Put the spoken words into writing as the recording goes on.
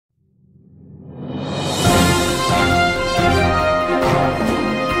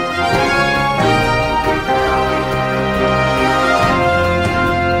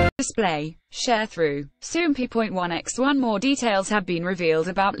display. Sharethrough. Soompi.1x1 More details have been revealed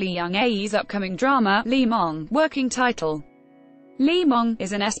about Lee Young-ae's upcoming drama, Lee Mong. Working title: Lee Mong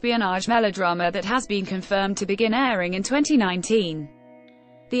is an espionage melodrama that has been confirmed to begin airing in 2019.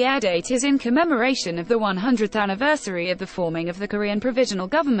 The air date is in commemoration of the 100th anniversary of the forming of the Korean Provisional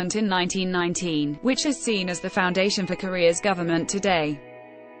Government in 1919, which is seen as the foundation for Korea's government today.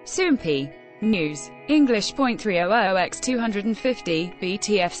 Soompi. News. English.300x250,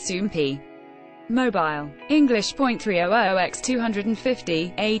 BTF Soompi. Mobile.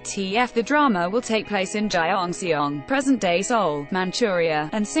 English.300x250, ATF. The drama will take place in Gyeongseong, present-day Seoul, Manchuria,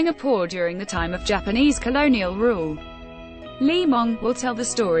 and Singapore during the time of Japanese colonial rule. Lee Mong will tell the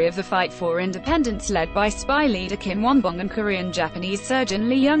story of the fight for independence led by spy leader Kim Won-bong and Korean-Japanese surgeon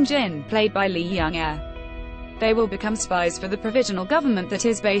Lee Young-jin, played by Lee Young-ae. They will become spies for the provisional government that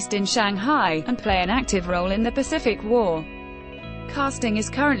is based in Shanghai, and play an active role in the Pacific War. Casting is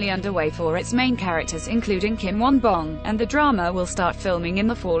currently underway for its main characters including Kim Won-bong, and the drama will start filming in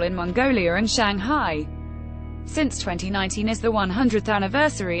the fall in Mongolia and Shanghai. Since 2019 is the 100th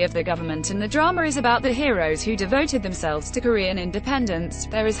anniversary of the government and the drama is about the heroes who devoted themselves to Korean independence,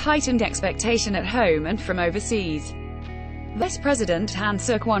 there is heightened expectation at home and from overseas. Vice President Han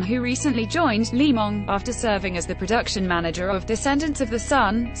Suk-won, who recently joined Lee Mong after serving as the production manager of Descendants of the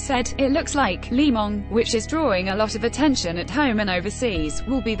Sun, said, "It looks like Lee Mong, which is drawing a lot of attention at home and overseas,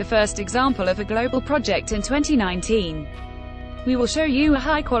 will be the first example of a global project in 2019. We will show you a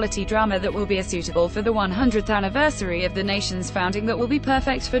high-quality drama that will be suitable for the 100th anniversary of the nation's founding, that will be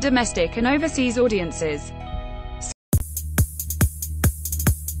perfect for domestic and overseas audiences."